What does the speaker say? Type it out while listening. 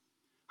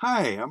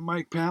Hi, I'm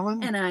Mike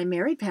Palin. And I'm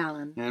Mary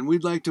Palin. And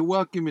we'd like to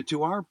welcome you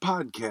to our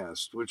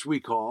podcast, which we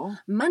call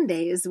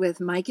Mondays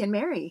with Mike and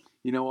Mary.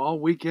 You know, all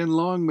weekend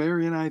long,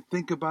 Mary and I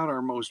think about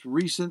our most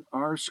recent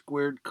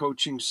R-Squared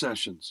coaching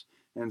sessions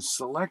and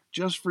select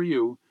just for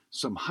you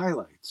some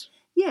highlights.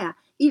 Yeah,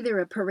 either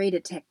a parade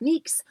of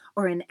techniques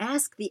or an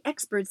ask the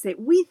experts that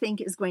we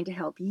think is going to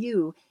help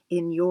you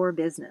in your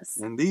business.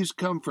 And these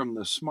come from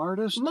the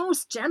smartest,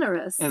 most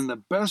generous, and the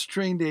best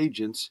trained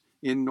agents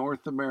in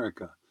North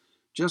America.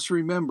 Just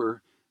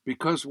remember,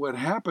 because what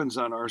happens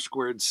on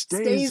R-Squared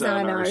stays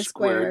on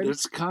R-Squared.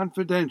 It's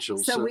confidential.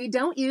 So we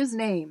don't use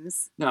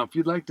names. Now, if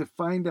you'd like to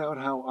find out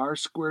how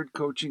R-Squared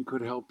coaching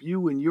could help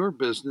you in your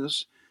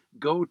business,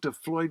 go to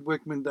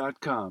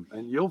floydwickman.com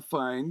and you'll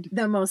find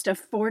the most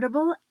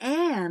affordable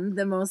and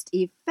the most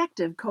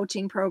effective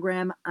coaching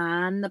program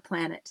on the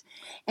planet.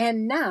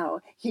 And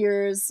now,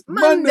 here's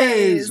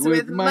Mondays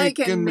with Mike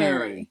and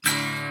Mary.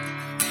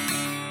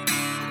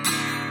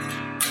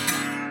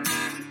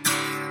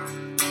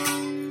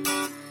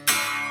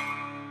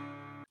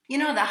 You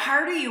know, the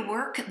harder you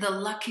work, the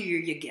luckier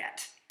you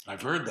get.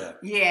 I've heard that.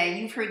 Yeah,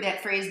 you've heard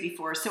that phrase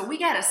before. So we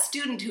got a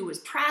student who was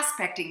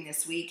prospecting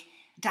this week,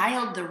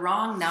 dialed the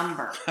wrong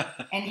number.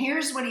 And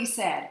here's what he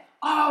said.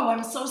 "Oh,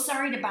 I'm so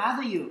sorry to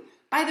bother you.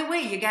 By the way,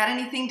 you got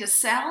anything to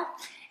sell?"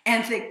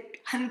 And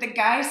the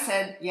guy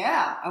said,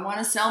 "Yeah, I want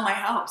to sell my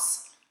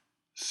house."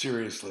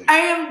 Seriously. I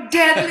am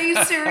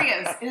deadly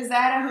serious. Is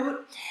that a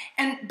hoot?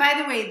 And by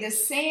the way,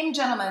 this same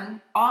gentleman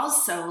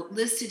also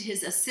listed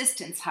his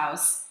assistant's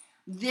house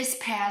this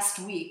past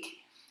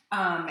week.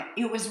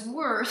 It was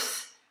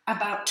worth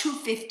about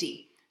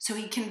 $250,000. So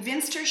he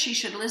convinced her she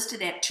should list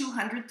it at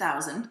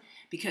 $200,000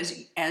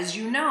 because, as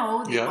you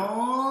know, the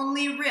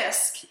only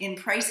risk in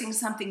pricing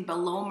something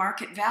below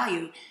market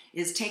value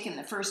is taking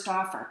the first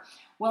offer.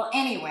 Well,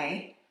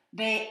 anyway,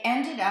 they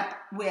ended up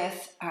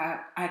with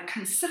a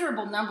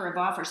considerable number of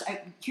offers.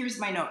 Here's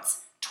my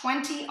notes: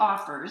 20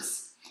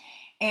 offers,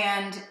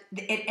 and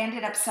it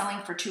ended up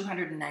selling for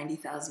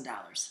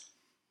 $290,000.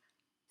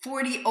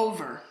 40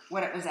 over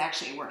what it was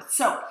actually worth.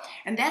 So,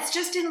 and that's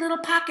just in Little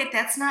Pocket.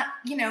 That's not,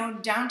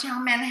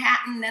 downtown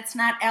Manhattan. That's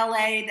not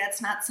LA.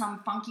 That's not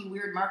some funky,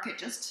 weird market.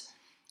 Just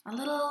a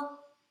little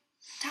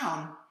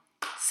town.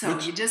 So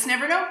you just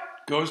never know.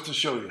 Goes to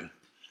show you,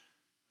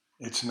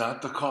 it's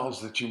not the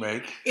calls that you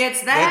make.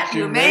 It's that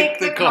you make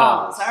the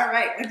calls. All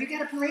right. Have you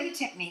got a parade of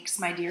techniques,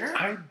 my dear?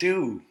 I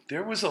do.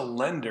 There was a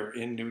lender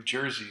in New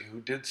Jersey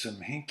who did some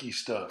hinky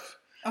stuff.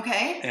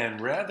 Okay.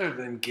 And rather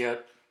than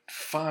get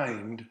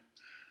fined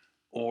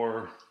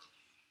or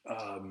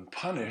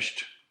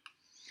punished,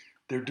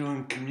 they're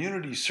doing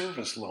community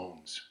service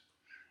loans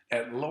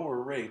at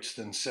lower rates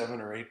than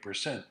 7 or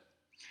 8%.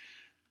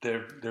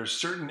 There's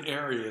certain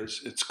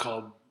areas, it's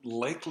called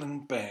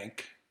Lakeland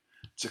Bank.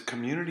 It's a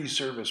community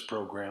service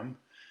program,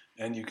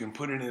 and you can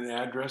put in an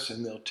address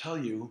and they'll tell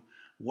you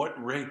what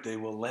rate they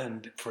will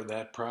lend for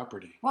that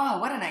property.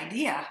 Wow, what an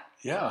idea.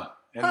 Yeah,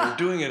 and they're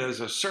doing it as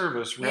a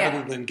service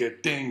rather than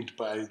get dinged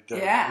by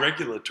the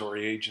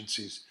regulatory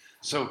agencies.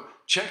 So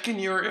check in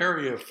your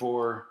area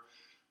for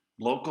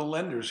local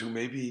lenders who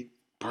may be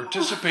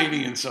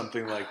participating in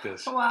something like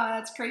this. Wow,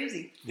 that's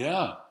crazy.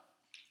 Yeah.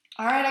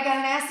 All right, I got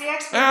an Ask the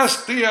Experts.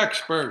 Ask the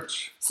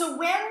Experts. So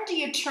when do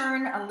you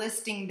turn a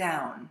listing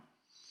down?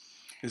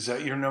 Is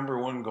that your number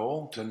one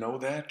goal, to know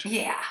that?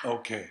 Yeah.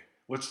 Okay.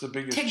 What's the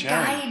biggest challenge? To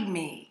guide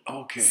me.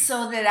 Okay.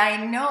 So that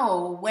I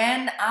know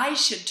when I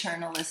should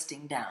turn a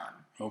listing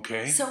down.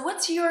 Okay. So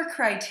what's your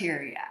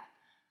criteria?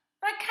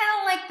 I kind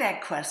of like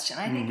that question.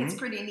 I think it's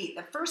pretty neat.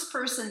 The first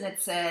person that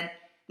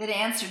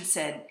answered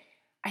said,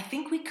 "I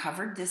think we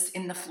covered this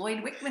in the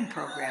Floyd Wickman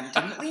program,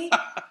 didn't we?"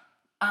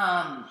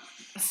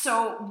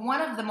 So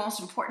one of the most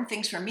important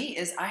things for me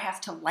is I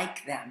have to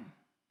like them.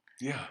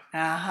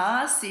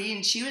 Yeah. See,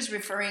 and she was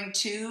referring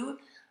to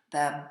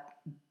the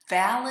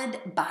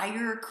valid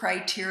buyer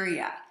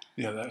criteria.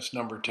 Yeah, that's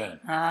number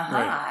 10.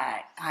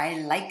 Right. I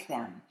like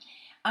them.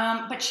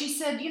 But she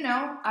said,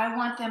 I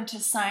want them to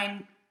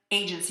sign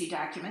agency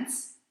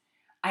documents.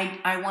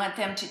 I want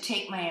them to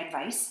take my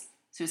advice,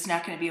 so it's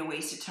not going to be a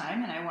waste of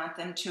time, and I want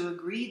them to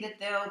agree that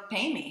they'll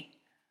pay me.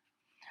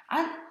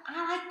 I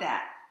like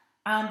that.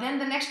 Then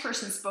the next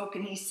person spoke,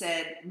 and he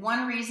said,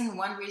 one reason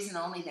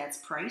only, that's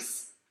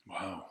price.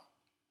 Wow.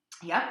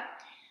 Yep.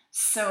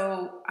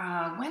 So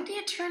when do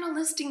you turn a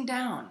listing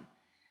down?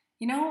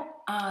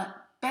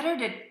 Better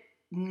to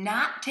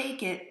not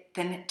take it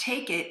than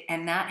take it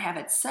and not have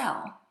it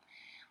sell.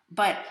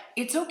 But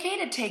it's okay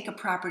to take a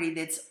property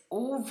that's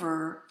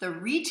over the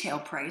retail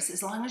price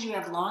as long as you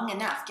have long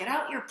enough. Get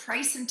out your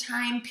price and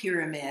time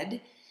pyramid.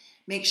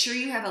 Make sure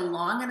you have a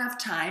long enough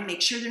time.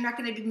 Make sure they're not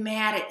going to be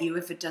mad at you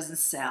if it doesn't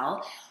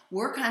sell.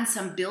 Work on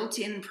some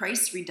built-in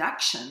price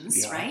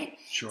reductions, right?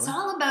 Sure. It's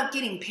all about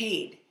getting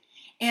paid.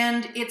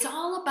 And it's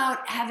all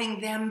about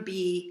having them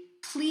be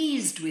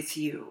pleased with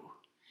you.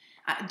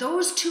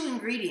 Those two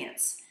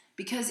ingredients.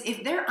 Because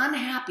if they're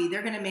unhappy,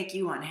 they're going to make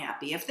you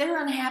unhappy. If they're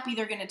unhappy,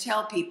 they're going to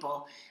tell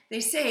people. They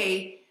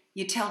say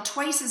you tell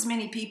twice as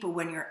many people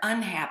when you're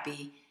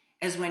unhappy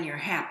as when you're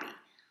happy.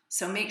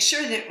 So make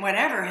sure that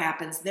whatever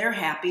happens, they're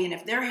happy. And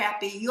if they're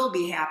happy, you'll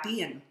be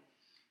happy. And,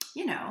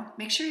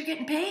 make sure you're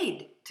getting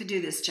paid to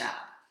do this job.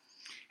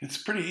 It's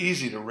pretty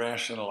easy to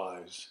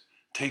rationalize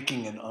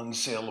taking an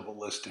unsaleable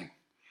listing.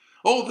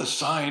 Oh, the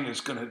sign is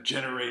going to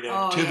generate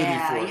activity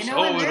for us. And there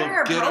are it'll get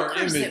our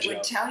brokers image that would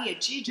up. tell you,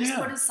 gee, just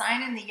put a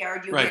sign in the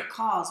yard, you'll get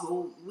calls.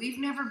 Well, we've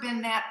never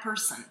been that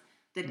person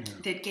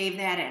that gave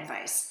that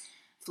advice.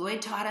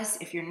 Floyd taught us,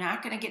 if you're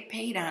not going to get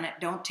paid on it,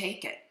 don't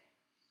take it.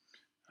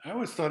 I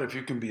always thought if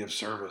you can be of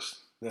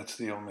service, that's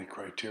the only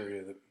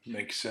criteria that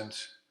makes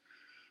sense.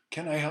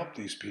 Can I help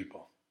these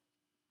people?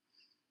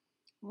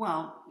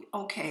 Well,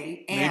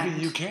 okay.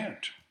 Maybe you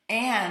can't.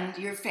 And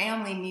your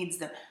family needs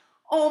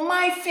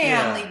my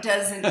family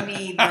doesn't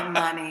need the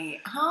money.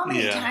 How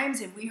many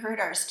times have we heard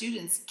our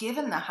students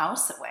giving the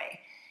house away?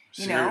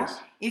 Serious.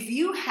 If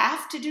you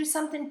have to do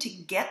something to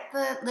get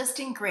the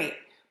listing, great.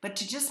 But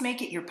to just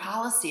make it your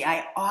policy,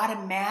 I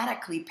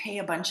automatically pay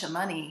a bunch of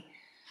money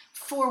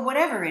for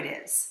whatever it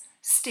is,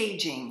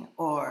 staging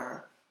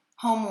or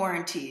home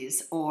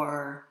warranties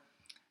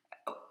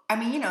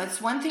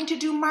it's one thing to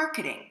do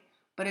marketing,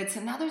 but it's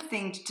another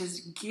thing to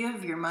just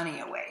give your money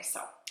away.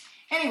 So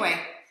anyway,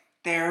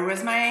 there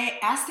was my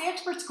Ask the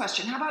Experts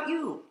question. How about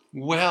you?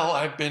 Well,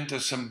 I've been to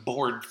some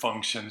board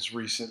functions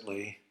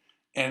recently,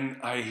 and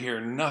I hear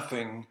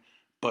nothing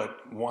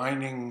but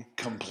whining,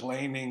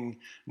 complaining,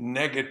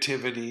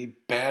 negativity,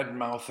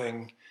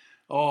 bad-mouthing.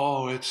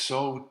 Oh, it's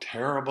so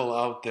terrible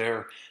out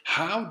there.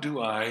 How do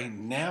I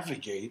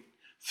navigate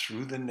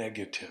through the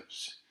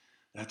negatives?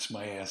 That's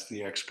my Ask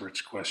the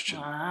Experts question.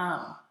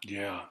 Wow.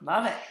 Yeah.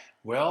 Love it.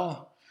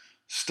 Well,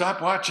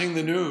 stop watching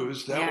the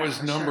news. That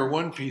was number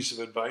one piece of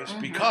advice,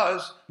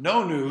 because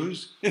no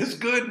news is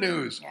good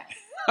news.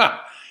 Yeah.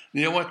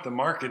 You know what? The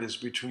market is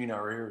between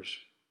our ears.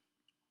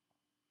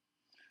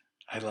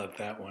 I love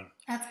that one.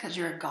 That's because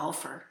you're a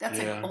golfer. That's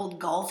an old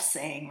golf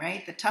saying,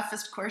 right? The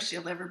toughest course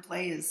you'll ever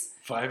play is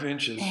 5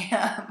 inches.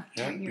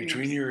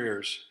 Between your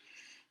ears.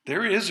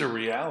 There is a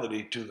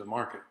reality to the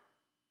market,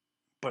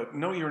 but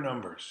know your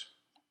numbers,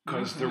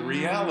 because the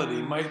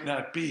reality might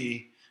not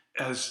be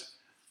as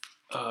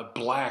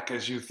black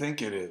as you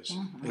think it is,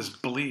 as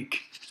bleak.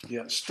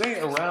 Yeah, stay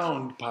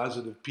around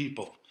positive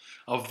people.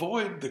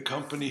 Avoid the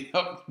company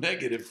of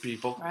negative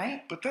people.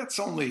 Right. But that's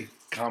only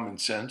common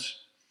sense.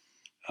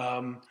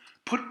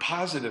 Put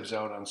positives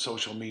out on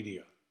social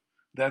media.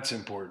 That's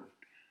important.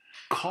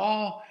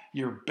 Call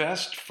your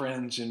best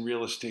friends in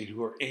real estate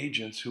who are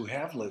agents who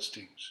have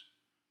listings.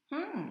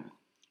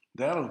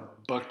 That'll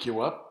buck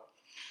you up.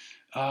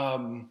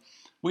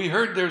 We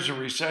heard there's a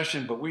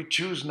recession, but we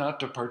choose not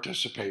to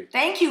participate.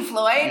 Thank you,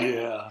 Floyd.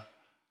 Yeah.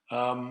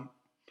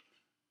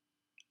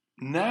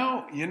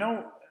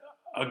 Now,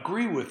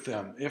 agree with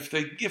them. If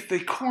they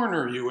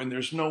corner you and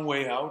there's no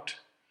way out,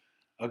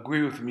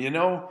 agree with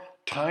them.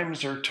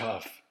 Times are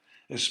tough,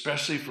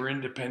 especially for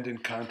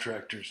independent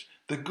contractors.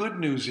 The good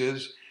news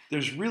is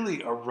there's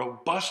really a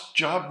robust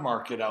job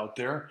market out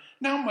there.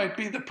 Now might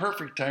be the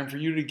perfect time for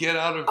you to get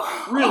out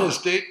of real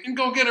estate and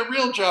go get a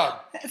real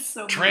job. That's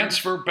so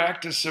Transfer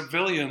back to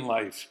civilian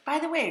life. By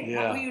the way,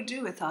 what will you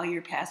do with all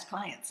your past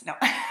clients? No.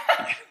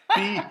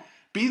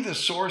 Be the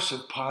source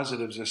of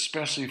positives,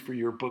 especially for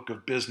your book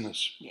of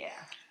business.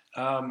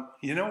 Yeah.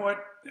 You know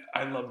what?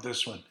 I love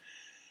this one.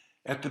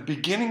 At the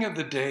beginning of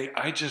the day,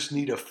 I just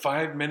need a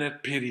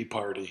 5-minute pity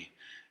party,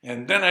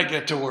 and then I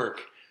get to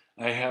work.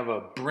 I have a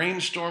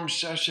brainstorm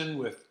session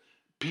with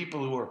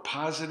people who are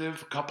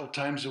positive a couple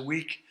times a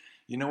week.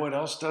 You know what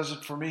else does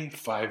it for me?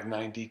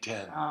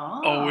 5-90-10.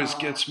 Oh. Always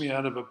gets me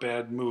out of a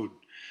bad mood.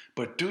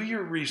 But do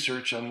your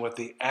research on what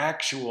the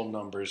actual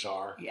numbers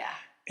are. Yeah.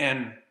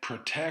 And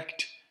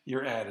protect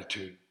your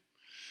attitude.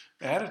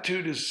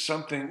 Attitude is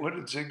something, what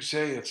did Zig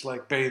say? It's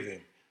like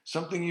bathing.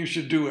 Something you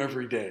should do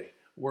every day.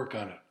 Work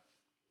on it.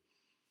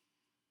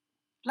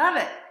 Love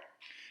it.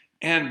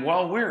 And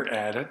while we're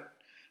at it,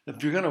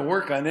 if you're going to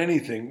work on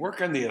anything,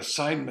 work on the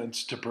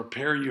assignments to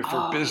prepare you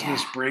for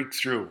business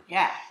breakthrough.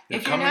 Yeah.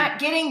 If you're not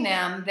getting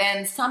them,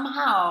 then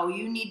somehow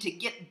you need to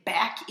get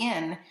back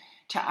in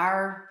to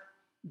our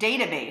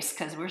database,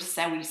 because we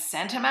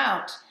sent them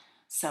out.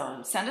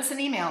 So send us an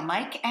email,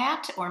 Mike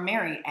or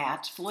Mary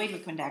at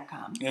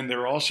floydwickman.com. And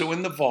they're also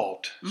in the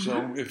vault.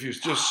 So if you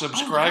just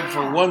subscribe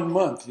for 1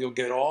 month, you'll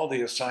get all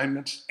the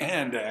assignments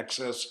and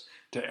access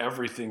to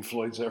everything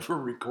Floyd's ever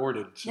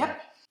recorded. So.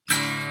 Yep.